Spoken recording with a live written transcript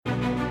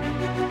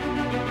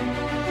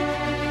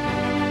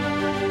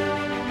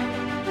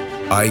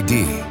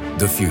ID,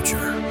 the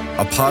Future,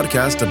 a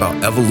podcast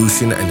about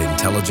evolution and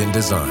intelligent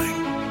design.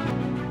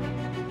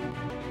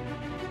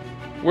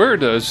 Where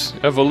does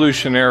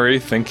evolutionary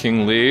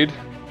thinking lead?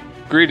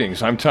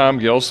 Greetings, I'm Tom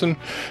Gilson.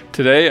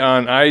 Today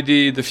on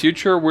ID the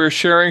Future, we're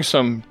sharing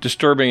some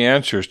disturbing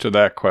answers to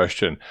that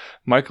question.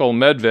 Michael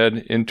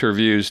Medved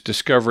interviews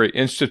Discovery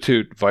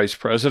Institute Vice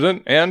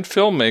President and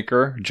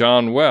filmmaker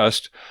John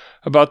West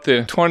about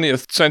the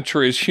 20th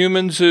century's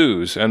human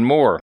zoos and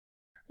more.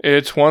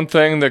 It's one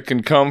thing that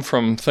can come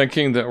from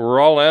thinking that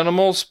we're all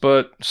animals,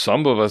 but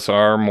some of us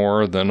are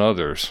more than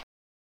others.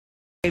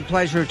 A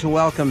pleasure to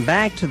welcome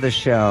back to the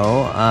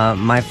show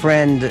my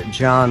friend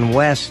John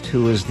West,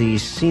 who is the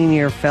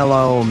Senior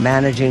Fellow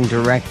Managing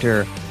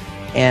Director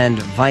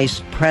and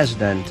Vice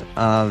President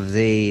of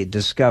the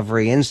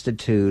Discovery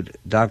Institute.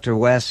 Dr.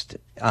 West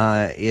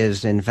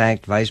is, in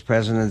fact, Vice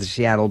President of the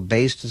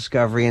Seattle-based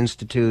Discovery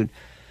Institute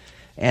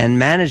and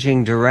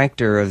Managing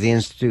Director of the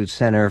Institute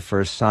Center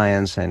for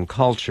Science and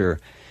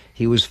Culture.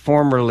 He was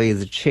formerly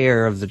the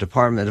chair of the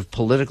Department of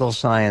Political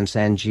Science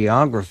and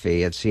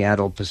Geography at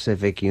Seattle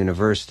Pacific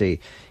University.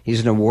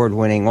 He's an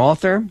award-winning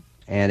author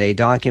and a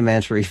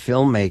documentary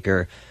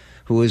filmmaker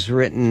who has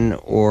written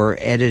or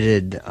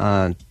edited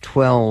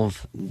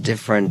 12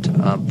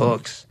 different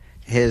books.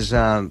 His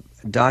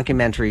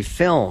documentary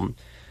film,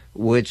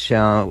 which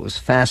was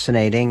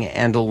fascinating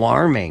and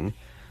alarming,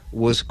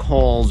 was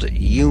called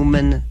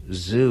Human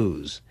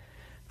Zoos.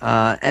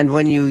 And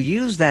when you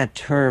use that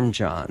term,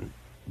 John,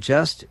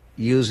 just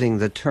using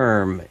the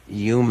term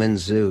human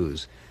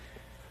zoos,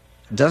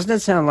 doesn't it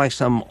sound like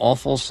some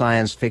awful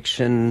science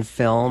fiction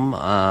film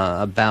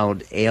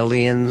about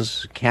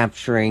aliens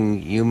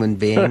capturing human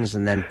beings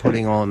and then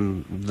putting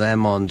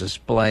them on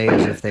display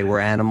as if they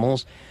were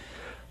animals?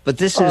 But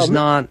this is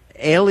not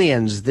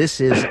aliens, this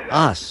is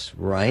us,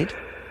 right?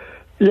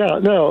 Yeah,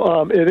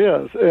 no, it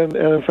is. And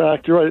in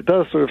fact, you're right, it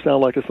does sort of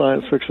sound like a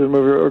science fiction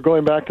movie, or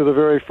going back to the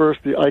very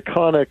first, the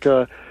iconic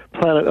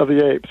Planet of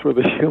the Apes, where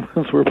the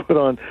humans were put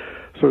on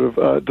sort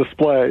of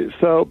display.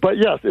 So, but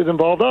yes, it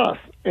involved us,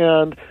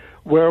 and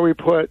where we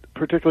put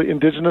particularly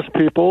indigenous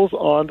peoples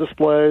on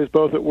displays,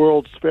 both at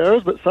World's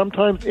Fairs, but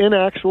sometimes in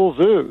actual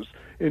zoos.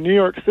 In New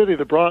York City,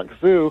 the Bronx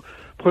Zoo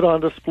put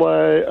on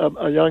display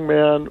a young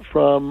man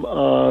from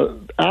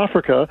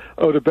Africa,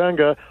 Oda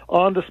Benga,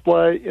 on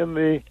display in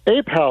the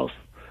ape house,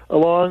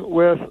 along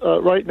with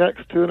right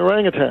next to an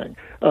orangutan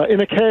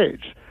in a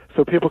cage,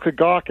 so people could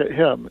gawk at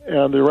him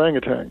and the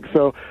orangutan.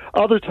 So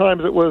other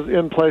times it was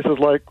in places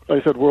like,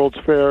 I said, World's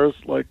Fairs,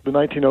 like the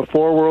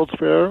 1904 World's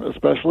Fair,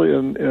 especially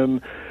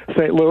in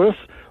St. Louis,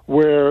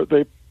 where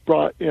they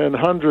brought in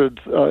hundreds,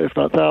 if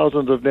not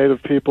thousands, of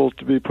native peoples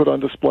to be put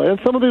on display. And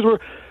some of these were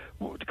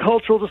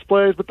cultural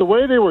displays, but the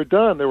way they were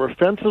done, there were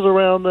fences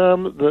around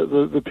them,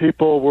 the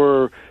people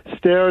were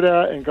stared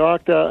at and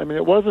gawked at. I mean,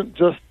 it wasn't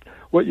just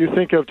what you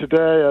think of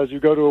today as you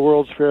go to a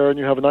World's Fair and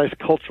you have a nice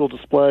cultural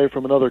display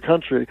from another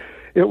country.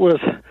 It was,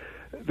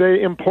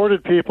 they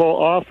imported people,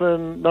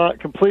 often not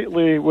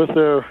completely with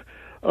their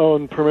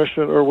own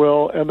permission or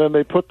will, and then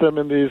they put them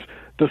in these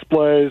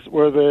displays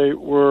where they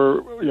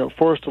were,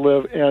 forced to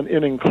live and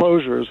in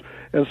enclosures.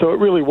 And so it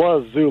really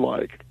was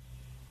zoo-like.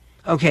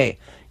 Okay.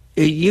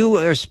 You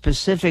are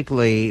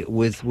specifically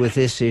with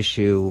this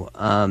issue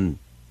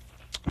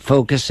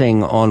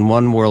focusing on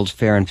one World's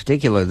Fair in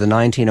particular, the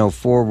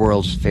 1904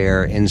 World's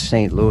Fair in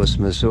St. Louis,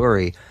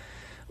 Missouri,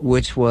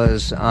 which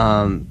was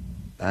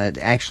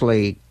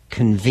actually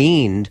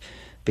convened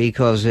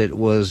because it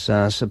was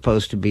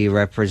supposed to be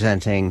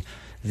representing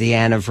the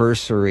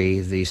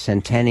anniversary, the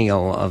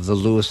centennial of the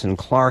Lewis and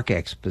Clark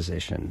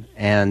exposition.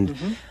 And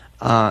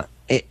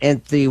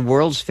at the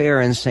World's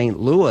Fair in St.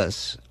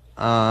 Louis,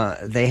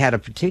 they had a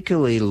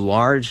particularly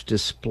large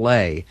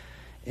display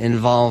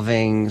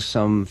involving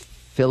some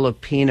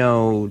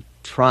Filipino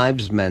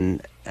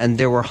tribesmen, and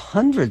there were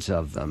hundreds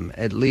of them,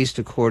 at least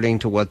according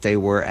to what they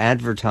were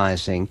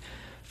advertising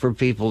for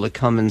people to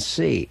come and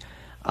see.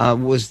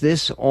 Was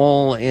this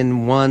all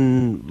in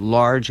one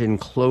large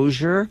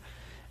enclosure,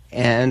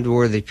 and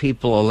were the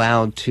people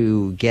allowed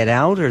to get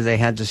out, or they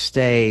had to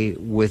stay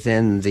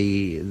within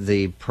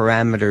the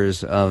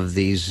parameters of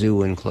the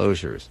zoo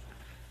enclosures?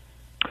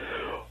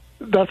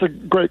 That's a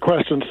great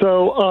question.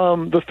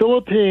 So the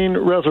Philippine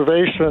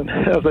reservation,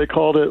 as they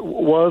called it,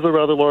 was a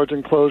rather large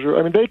enclosure.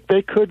 I mean,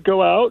 they could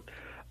go out,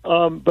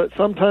 but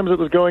sometimes it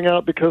was going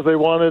out because they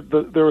wanted,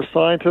 there were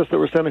scientists that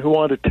were sending who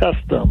wanted to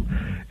test them,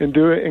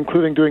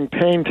 including doing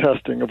pain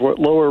testing of what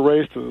lower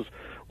races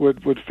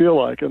would feel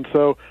like. And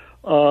so,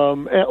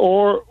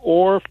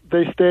 or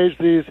they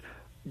staged these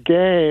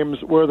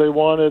games where they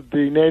wanted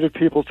the native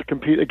peoples to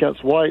compete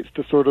against whites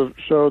to sort of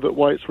show that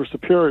whites were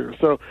superior.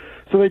 So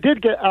they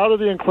did get out of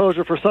the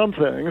enclosure for some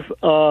things,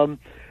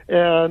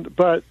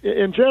 but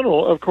in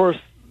general, of course,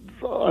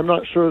 I'm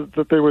not sure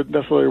that they would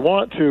necessarily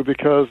want to,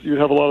 because you'd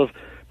have a lot of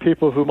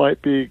people who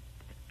might be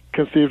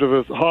conceived of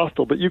as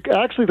hostile. But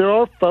there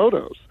are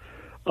photos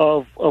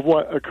of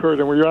what occurred,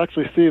 and where you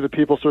actually see the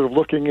people sort of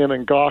looking in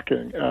and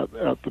gawking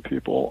at the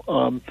people.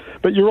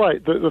 But you're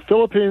right, the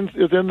Philippines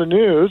is in the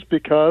news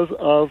because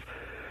of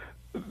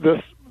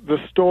this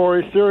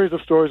series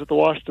of stories that the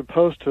Washington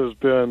Post has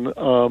been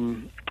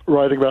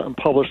writing about and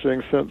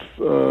publishing since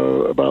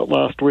about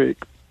last week.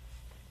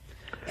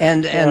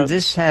 And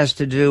this has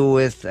to do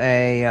with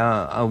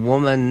a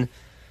woman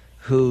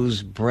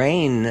whose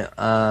brain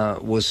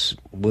was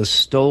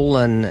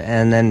stolen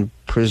and then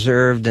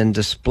preserved and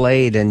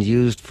displayed and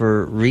used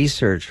for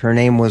research. Her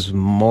name was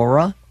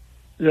Maura?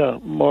 Yeah,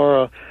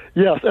 Maura.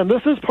 Yes, and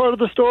this is part of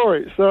the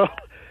story. So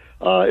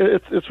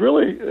it's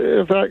really,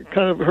 in fact,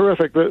 kind of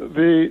horrific.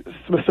 The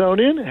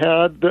Smithsonian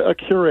had a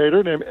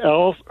curator named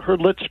Al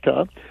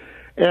Hrdlicka,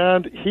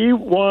 and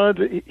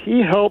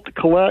he helped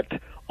collect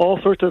all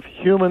sorts of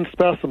human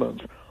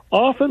specimens,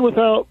 often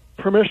without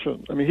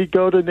permission. I mean, he'd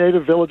go to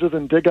native villages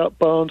and dig up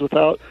bones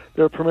without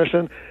their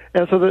permission.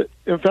 And so,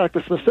 in fact,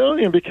 the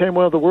Smithsonian became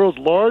one of the world's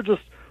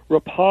largest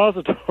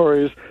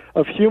repositories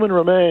of human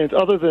remains,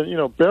 other than,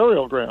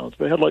 burial grounds.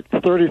 They had like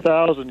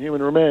 30,000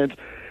 human remains.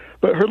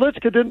 But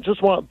Hrdlicka didn't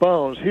just want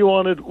bones. He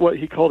wanted what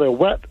he called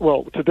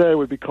today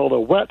would be called a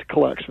wet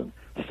collection,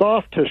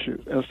 soft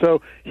tissues. And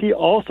so he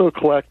also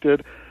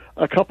collected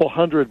a couple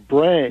hundred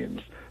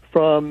brains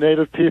from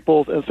native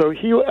peoples. And so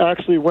he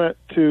actually went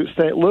to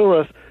St.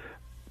 Louis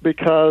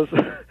because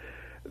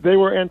they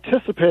were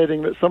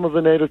anticipating that some of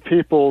the native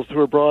peoples who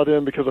were brought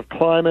in because of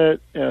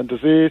climate and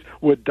disease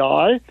would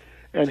die,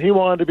 and he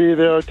wanted to be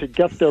there to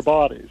get their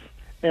bodies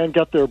and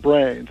get their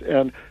brains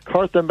and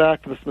cart them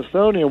back to the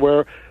Smithsonian,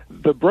 where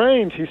the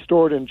brains he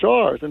stored in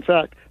jars. In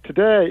fact,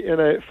 today in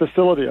a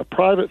facility, a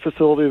private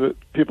facility that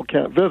people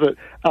can't visit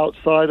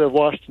outside of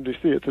Washington,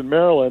 D.C., it's in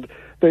Maryland,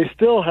 they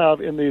still have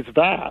in these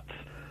vats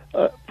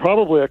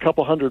probably a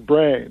couple hundred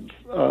brains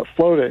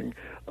floating,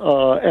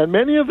 and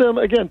many of them,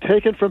 again,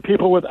 taken from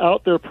people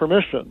without their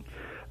permission.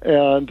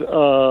 And,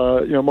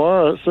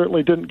 Maura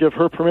certainly didn't give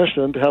her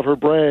permission to have her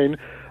brain,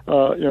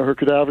 her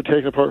cadaver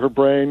taken apart, her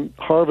brain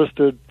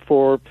harvested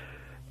for,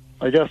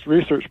 I guess,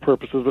 research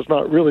purposes. It's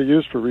not really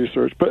used for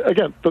research. But,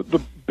 again,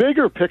 the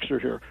bigger picture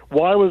here,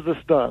 why was this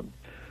done?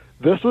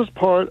 This was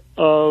part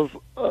of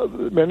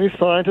many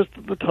scientists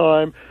at the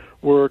time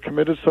were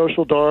committed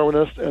social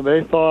Darwinists, and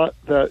they thought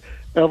that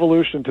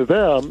evolution to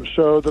them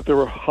showed that there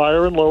were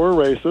higher and lower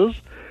races,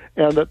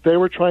 and that they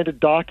were trying to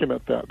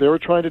document that. They were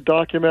trying to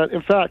document,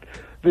 in fact,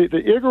 the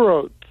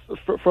Igorots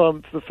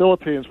from the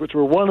Philippines, which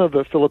were one of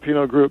the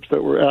Filipino groups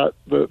that were at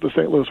the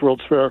St. Louis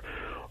World's Fair,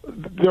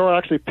 there are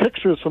actually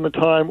pictures from the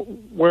time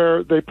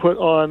where they put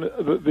on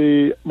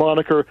the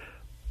moniker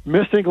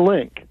missing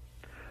link.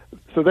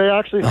 So they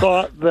actually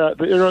thought that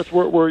the Igorots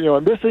were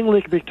a missing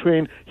link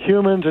between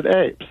humans and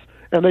apes.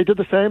 And they did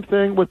the same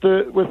thing with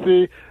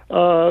the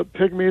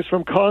pygmies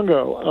from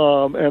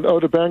Congo and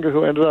Otabenga,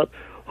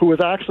 who was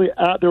actually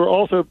there were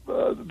also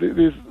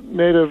these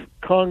native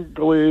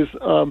Congolese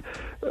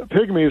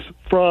pygmies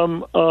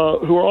from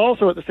who were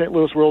also at the St.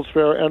 Louis World's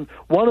Fair, and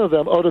one of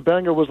them,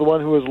 Otabenga, was the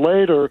one who was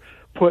later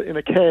put in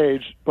a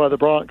cage by the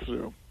Bronx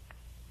Zoo.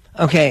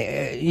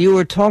 Okay, you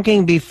were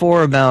talking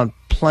before about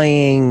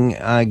playing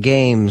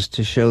games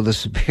to show the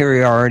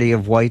superiority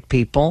of white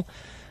people.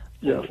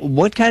 Yes.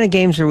 What kind of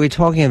games are we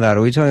talking about?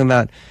 Are we talking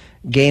about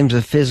games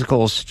of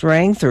physical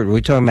strength, or are we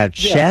talking about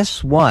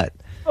chess? What?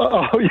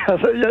 Oh,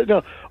 yes.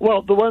 No.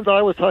 Well, the ones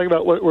I was talking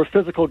about were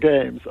physical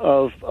games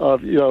of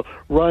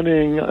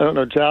running,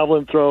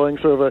 javelin throwing,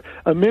 sort of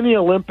a mini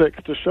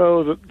Olympics to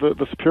show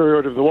the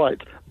superiority of the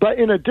whites. But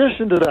in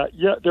addition to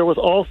that, there was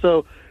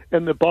also,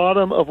 in the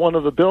bottom of one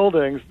of the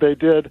buildings, they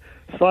did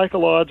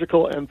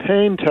psychological and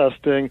pain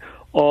testing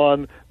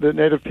on the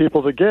native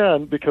peoples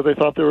again, because they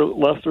thought they were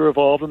lesser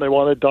evolved and they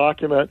wanted to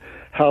document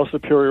how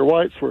superior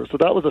whites were. So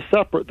that was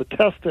the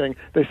testing.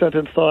 They sent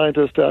in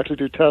scientists to actually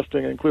do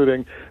testing,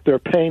 including their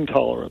pain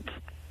tolerance.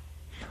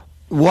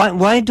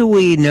 Why do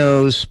we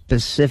know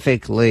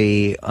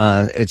specifically,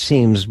 it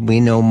seems we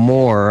know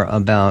more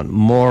about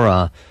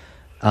Maura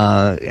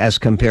as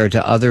compared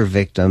to other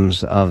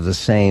victims of the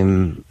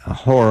same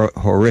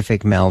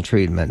horrific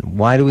maltreatment?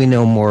 Why do we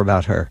know more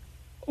about her?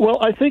 Well,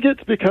 I think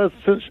it's because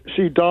since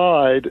she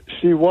died,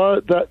 she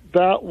was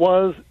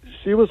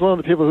one of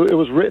the people who it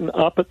was written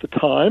up at the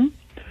time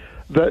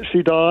that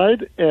she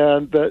died,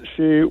 and that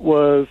she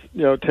was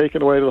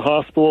taken away to the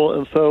hospital,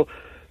 and so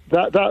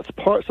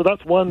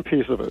that's one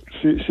piece of it.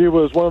 She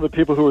was one of the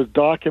people who was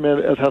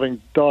documented as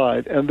having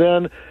died, and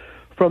then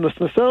from the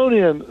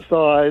Smithsonian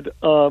side,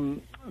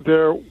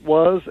 there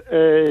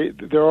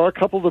are a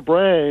couple of the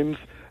brains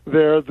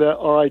there that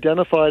are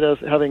identified as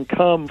having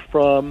come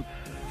from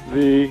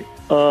the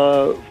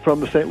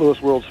St. Louis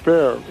World's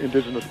Fair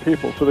indigenous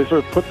people. So they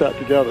sort of put that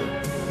together.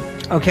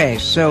 Okay,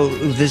 so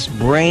this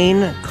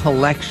brain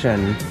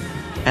collection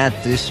at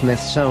the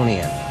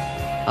Smithsonian,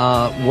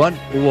 what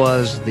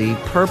was the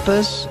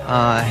purpose?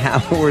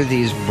 How were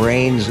these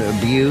brains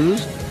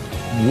abused?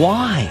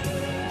 Why?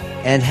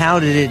 And how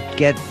did it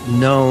get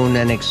known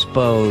and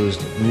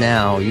exposed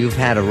now? You've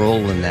had a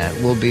role in that.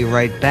 We'll be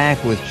right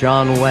back with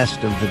John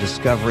West of the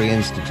Discovery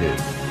Institute.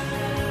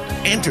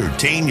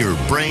 Entertain your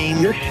brain.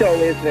 Your show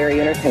is very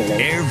entertaining.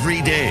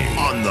 Every day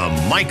on The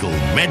Michael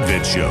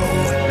Medved Show.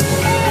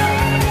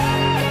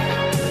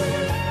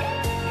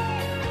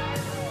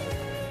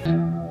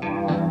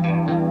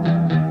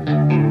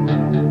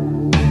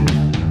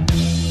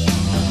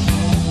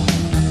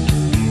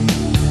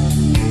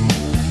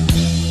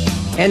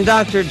 And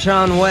Dr.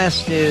 John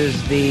West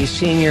is the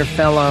Senior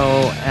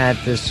Fellow at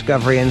the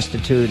Discovery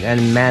Institute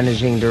and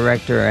Managing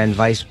Director and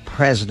Vice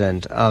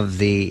President of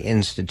the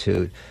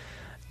Institute.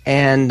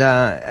 And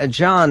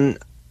John,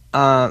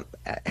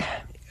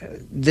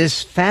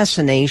 this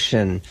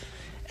fascination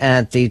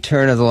at the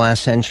turn of the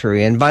last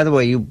century, and by the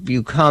way,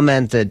 you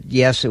comment that,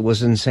 yes, it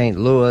was in St.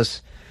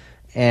 Louis,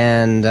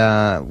 and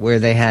where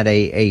they had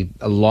a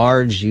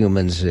large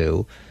human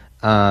zoo.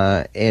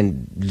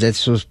 And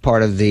this was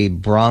part of the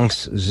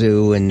Bronx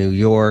Zoo in New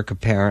York,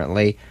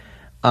 apparently.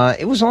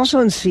 It was also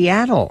in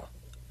Seattle.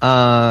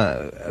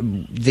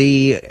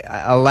 The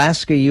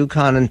Alaska,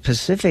 Yukon, and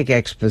Pacific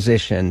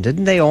Exposition,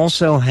 didn't they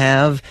also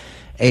have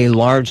a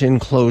large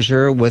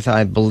enclosure with,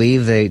 I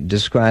believe they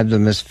described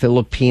them as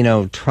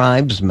Filipino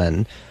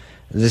tribesmen?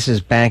 This is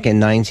back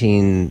in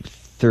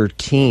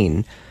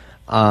 1913.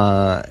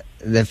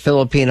 The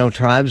Filipino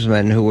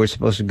tribesmen who were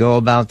supposed to go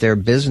about their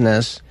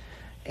business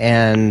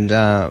and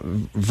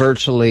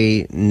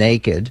virtually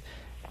naked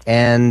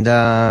and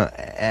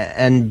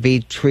be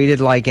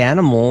treated like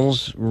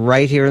animals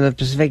right here in the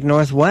Pacific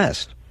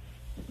Northwest.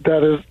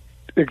 That is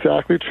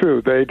exactly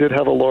true. They did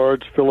have a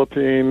large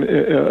Philippine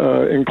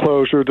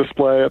enclosure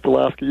display at the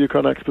Alaska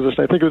Yukon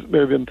Exposition. I think it was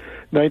maybe in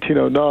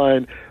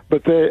 1909,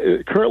 but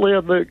they currently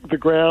on the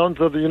grounds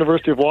of the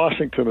University of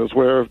Washington is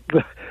where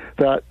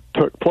that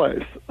took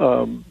place,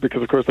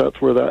 because of course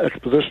that's where that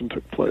exposition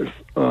took place.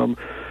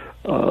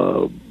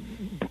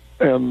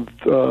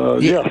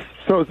 Yes,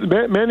 so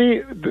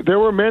there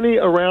were many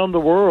around the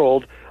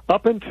world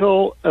up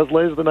until as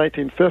late as the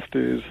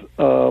 1950s.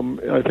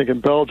 I think in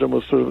Belgium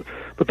was sort of,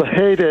 but the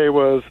heyday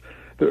was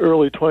the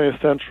early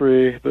 20th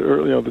century,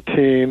 the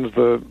teens,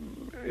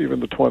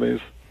 even the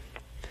 20s.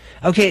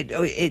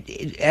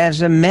 Okay,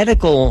 as a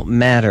medical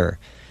matter,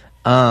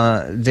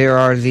 there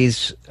are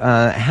these.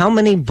 How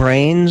many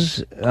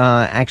brains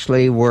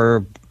actually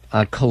were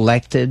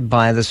collected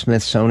by the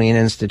Smithsonian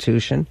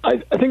Institution?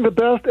 I think the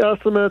best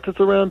estimate it's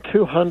around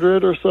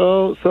 200 or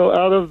so. So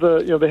out of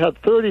they had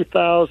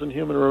 30,000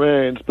 human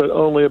remains, but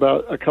only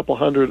about a couple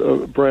hundred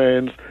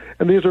brains,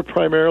 and these are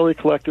primarily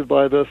collected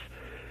by this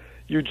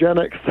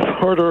eugenics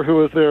order who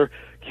was their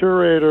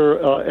curator,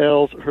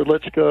 Els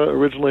Hrdlicka,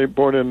 originally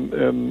born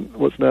in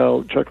what's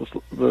now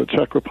the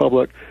Czech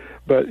Republic,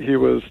 but he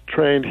was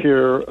trained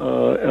here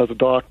as a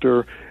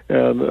doctor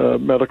and a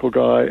medical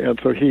guy, and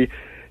so he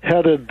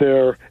headed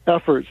their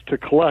efforts to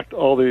collect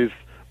all these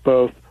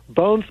both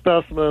bone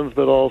specimens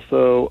but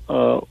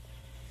also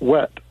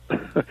wet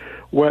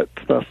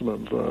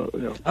specimens.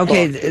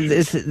 Okay,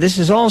 this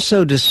is all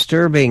so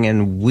disturbing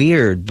and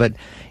weird, but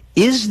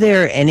is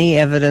there any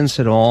evidence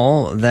at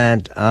all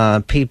that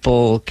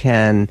people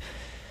can,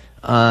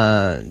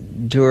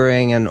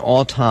 during an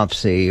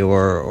autopsy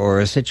or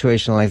a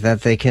situation like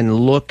that, they can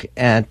look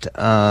at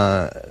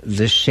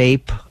the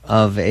shape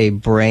of a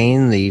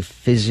brain, the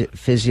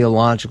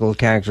physiological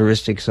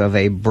characteristics of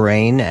a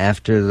brain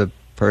after the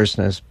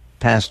person has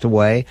passed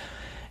away,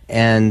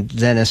 and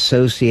then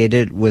associate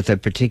it with a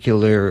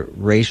particular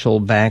racial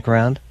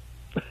background?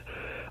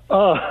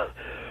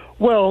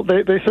 Well,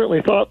 they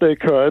certainly thought they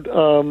could.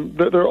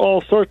 There are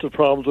all sorts of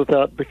problems with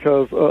that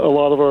because a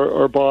lot of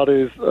our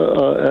bodies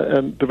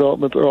and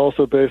developments are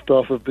also based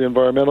off of the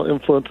environmental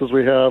influences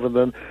we have, and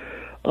then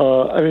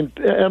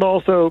and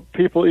also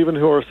people even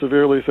who are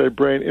severely, say,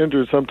 brain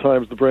injured,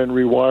 sometimes the brain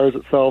rewires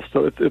itself,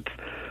 so it's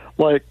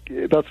like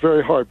that's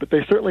very hard. But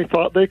they certainly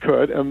thought they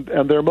could, and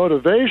their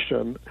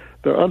motivation,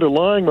 their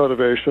underlying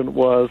motivation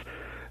was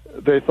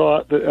they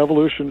thought that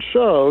evolution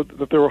showed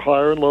that there were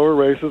higher and lower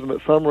races, and that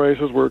some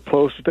races were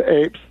closer to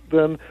apes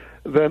than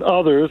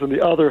others, and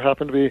the other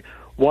happened to be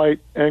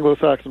white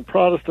Anglo-Saxon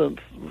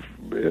Protestants,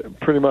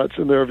 pretty much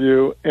in their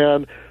view.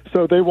 And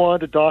so they wanted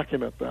to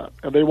document that,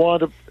 and they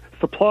wanted to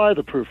supply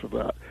the proof of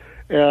that.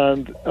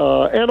 And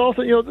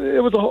also,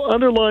 it was a whole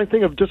underlying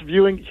thing of just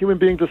viewing human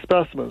beings as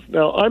specimens.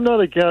 Now, I'm not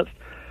against,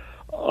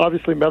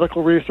 obviously,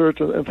 medical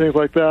research and things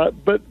like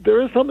that, but there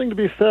is something to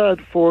be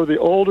said for the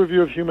older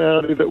view of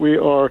humanity that we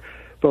are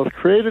both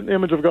created in the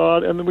image of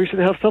God, and that we should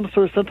have some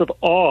sort of sense of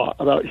awe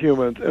about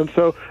humans. And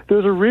so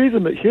there's a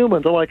reason that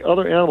humans, unlike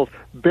other animals,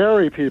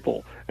 bury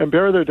people and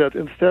bury their dead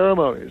in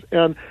ceremonies.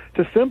 And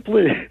to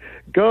simply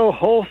go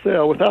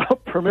wholesale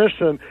without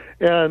permission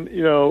and,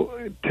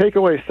 take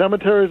away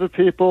cemeteries of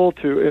people,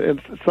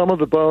 and some of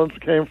the bones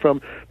came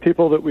from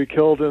people that we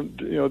killed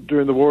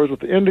during the wars with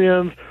the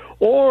Indians,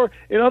 or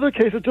in other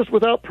cases, just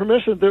without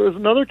permission. There was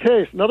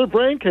another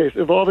brain case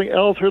involving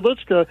Els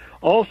Hrdlicka,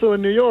 also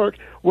in New York,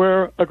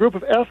 where a group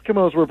of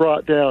Eskimos were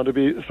brought down to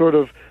be sort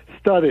of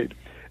studied.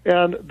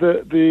 And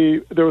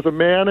there was a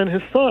man and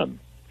his son,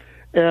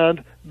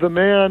 and the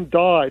man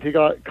died. He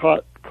got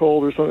caught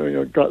cold or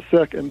something, got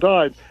sick and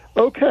died.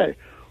 Okay.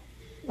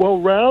 Well,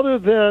 rather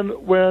than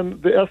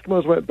when the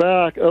Eskimos went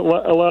back,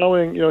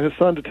 allowing his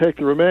son to take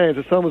the remains,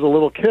 his son was a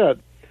little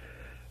kid,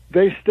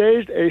 they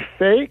staged a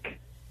fake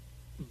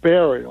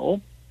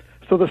burial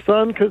so the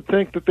son could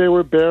think that they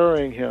were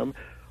burying him,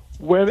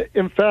 when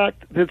in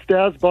fact his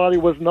dad's body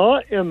was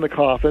not in the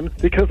coffin,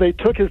 because they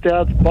took his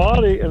dad's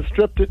body and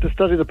stripped it to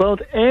study the bones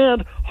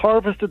and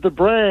harvested the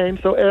brain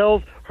so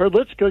Els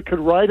Hrdlicka could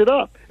write it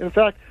up. In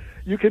fact,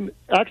 you can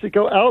actually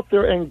go out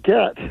there and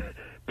get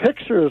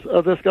pictures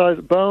of this guy's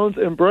bones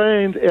and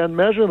brains and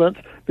measurements,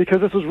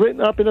 because this was written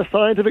up in a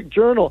scientific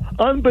journal,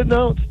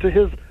 unbeknownst to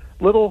his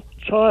little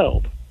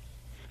child.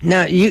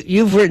 Now,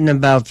 you've written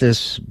about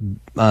this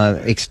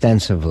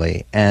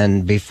extensively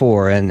and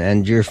before,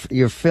 and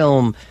your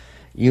film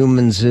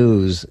Human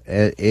Zoos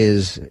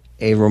is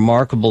a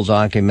remarkable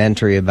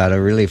documentary about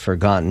a really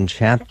forgotten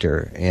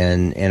chapter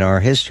in our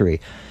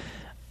history.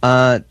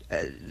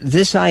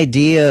 This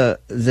idea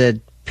that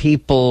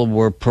people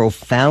were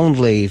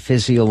profoundly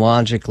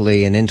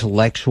physiologically and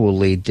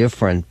intellectually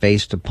different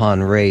based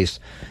upon race,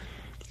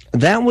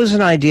 that was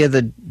an idea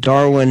that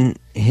Darwin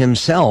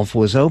himself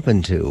was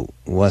open to,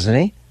 wasn't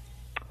he?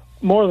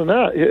 More than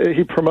that,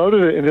 he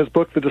promoted it in his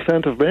book, The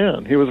Descent of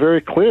Man. He was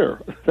very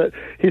clear that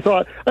he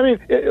thought,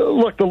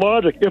 look, the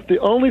logic, if the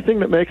only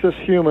thing that makes us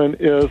human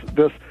is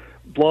this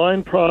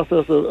blind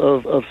process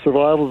of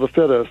survival of the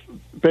fittest,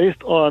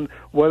 based on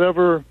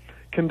whatever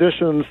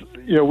conditions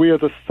we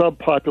as a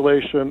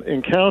subpopulation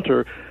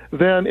encounter,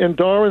 then in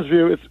Darwin's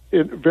view,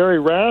 it's very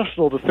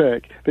rational to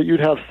think that you'd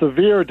have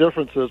severe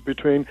differences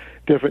between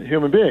different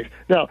human beings.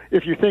 Now,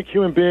 if you think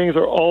human beings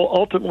are all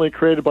ultimately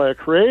created by a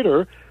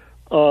creator,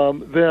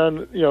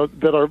 then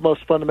that our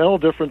most fundamental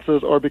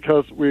differences are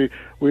because we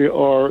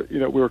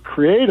were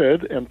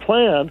created and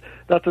planned.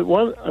 That's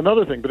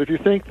another thing. But if you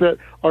think that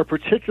our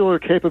particular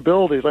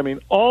capabilities,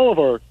 all of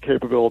our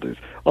capabilities,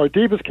 our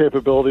deepest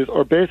capabilities,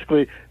 are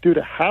basically due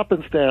to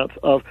happenstance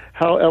of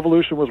how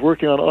evolution was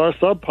working on our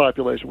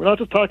subpopulation. We're not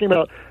just talking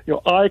about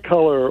eye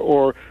color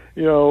or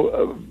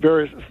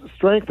various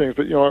strength things,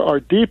 but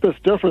our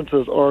deepest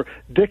differences are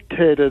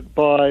dictated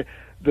by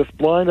this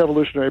blind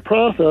evolutionary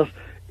process.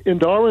 In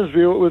Darwin's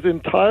view, it was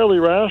entirely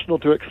rational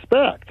to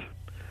expect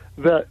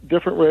that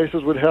different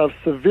races would have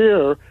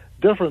severe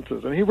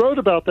differences. And he wrote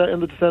about that in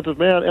The Descent of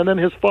Man, and then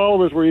his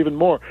followers were even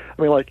more.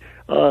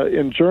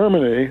 In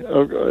Germany,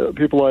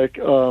 people like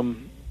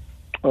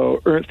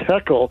Ernst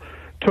Haeckel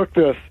took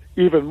this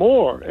even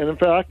more. And in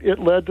fact, it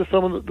led to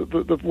some of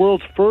the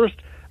world's first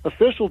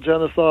official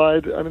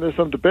genocide. There's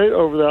some debate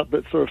over that,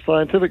 but sort of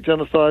scientific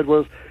genocide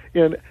was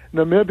in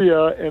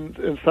Namibia and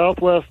in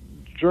southwest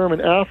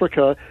German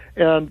Africa,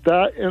 and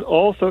that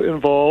also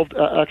involved,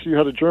 actually you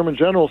had a German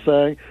general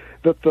saying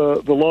that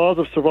the laws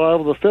of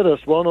survival of the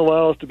fittest won't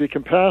allow us to be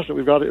compassionate.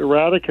 We've got to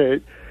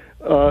eradicate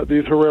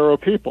these Herero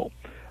people.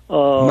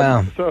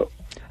 Wow.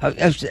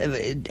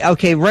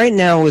 Okay, right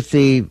now with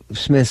the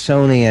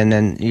Smithsonian,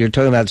 and you're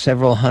talking about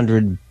several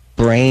hundred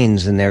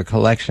brains in their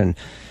collection,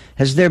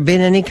 has there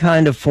been any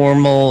kind of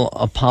formal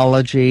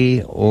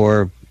apology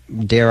or,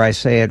 dare I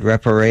say it,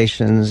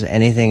 reparations,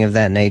 anything of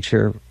that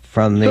nature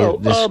from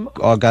this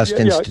august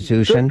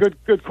institution?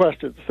 Good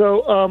question.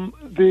 So,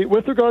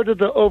 with regard to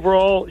the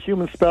overall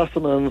human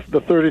specimens,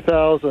 the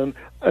 30,000,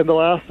 in the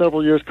last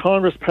several years,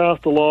 Congress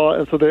passed a law,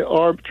 and so they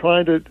are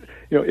trying to,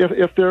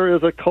 if there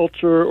is a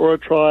culture or a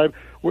tribe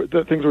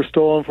that things were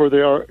stolen for, they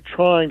are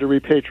trying to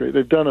repatriate.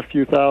 They've done a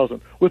few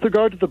thousand. With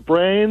regard to the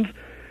brains,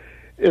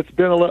 it's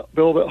been a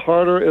little bit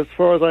harder. As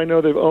far as I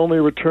know, they've only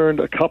returned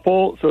a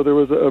couple. So there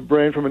was a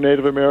brain from a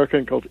Native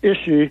American called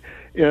Ishi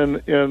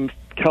in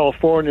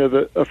California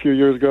that a few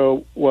years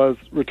ago was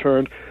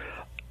returned.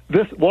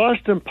 This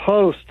Washington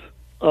Post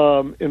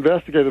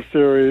investigative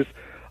series,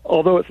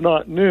 although it's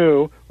not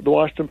new, the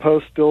Washington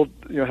Post still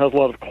has a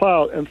lot of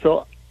clout, and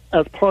so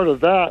as part of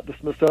that, the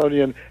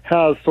Smithsonian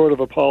has sort of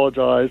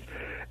apologized,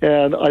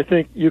 and I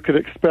think you could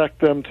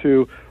expect them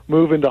to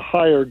move into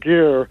higher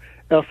gear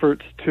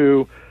efforts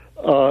to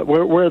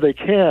where they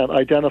can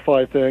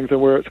identify things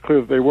and where it's clear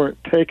that they weren't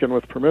taken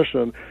with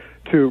permission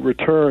to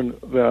return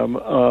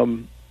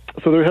them.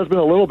 So there has been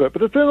a little bit,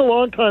 but it's been a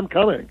long time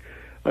coming.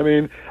 I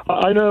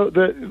know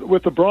that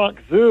with the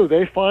Bronx Zoo,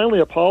 they finally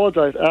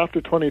apologized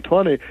after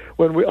 2020.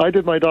 When I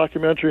did my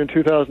documentary in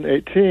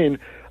 2018,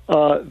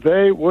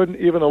 they wouldn't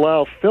even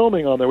allow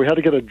filming on there. We had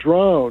to get a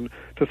drone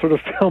to sort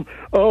of film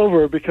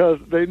over because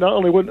they not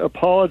only wouldn't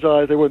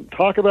apologize, they wouldn't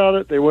talk about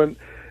it, they wouldn't,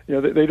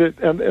 they did,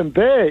 and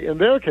they, in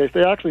their case,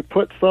 they actually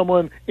put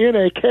someone in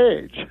a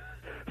cage.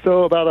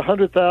 So about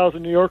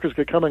 100,000 New Yorkers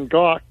could come and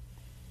gawk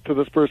to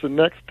this person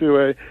next to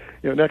an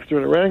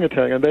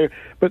orangutan,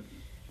 but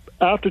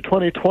after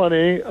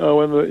 2020,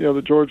 when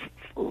the George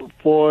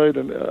Floyd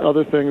and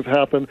other things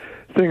happened,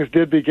 things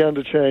did begin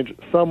to change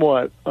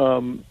somewhat.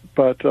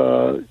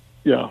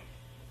 Yeah.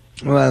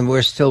 Well,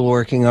 we're still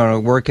working on a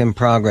work in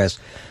progress.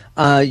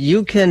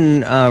 You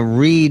can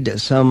read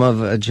some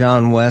of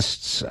John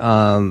West's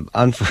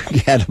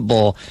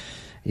unforgettable.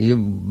 You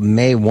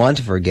may want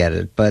to forget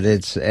it, but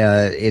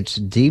it's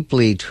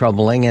deeply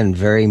troubling and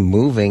very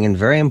moving and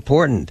very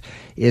important.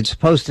 It's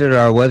posted at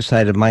our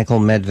website at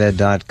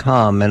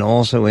michaelmedved.com, and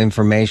also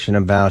information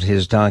about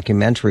his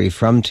documentary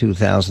from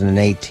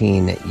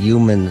 2018,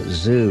 Human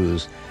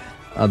Zoos,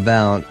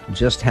 about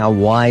just how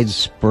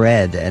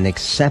widespread and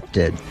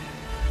accepted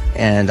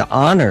and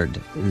honored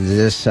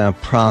this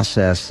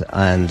process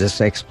and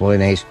this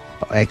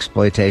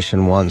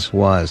exploitation once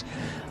was.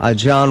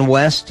 John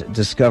West,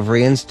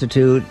 Discovery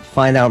Institute.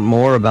 Find out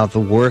more about the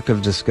work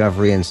of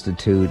Discovery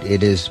Institute.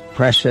 It is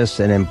precious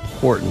and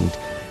important.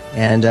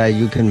 And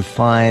you can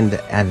find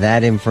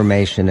that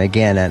information,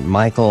 again, at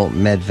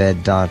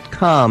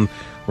michaelmedved.com,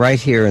 right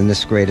here in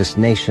this greatest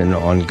nation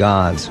on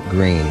God's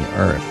green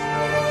earth.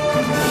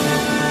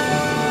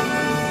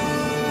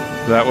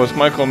 That was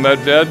Michael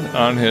Medved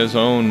on his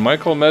own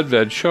Michael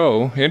Medved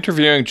Show,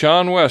 interviewing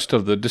John West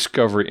of the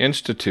Discovery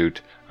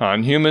Institute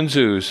on human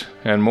zoos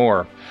and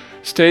more.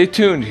 Stay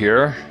tuned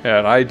here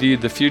at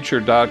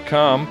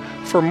idthefuture.com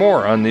for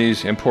more on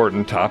these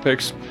important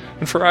topics.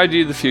 And for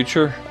ID the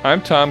Future,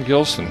 I'm Tom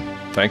Gilson.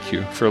 Thank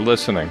you for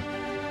listening.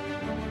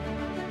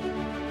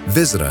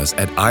 Visit us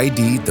at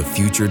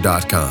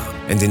idthefuture.com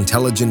and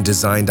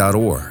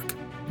intelligentdesign.org.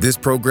 This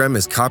program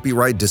is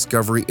copyright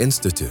Discovery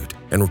Institute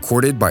and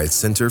recorded by its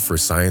Center for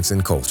Science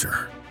and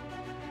Culture.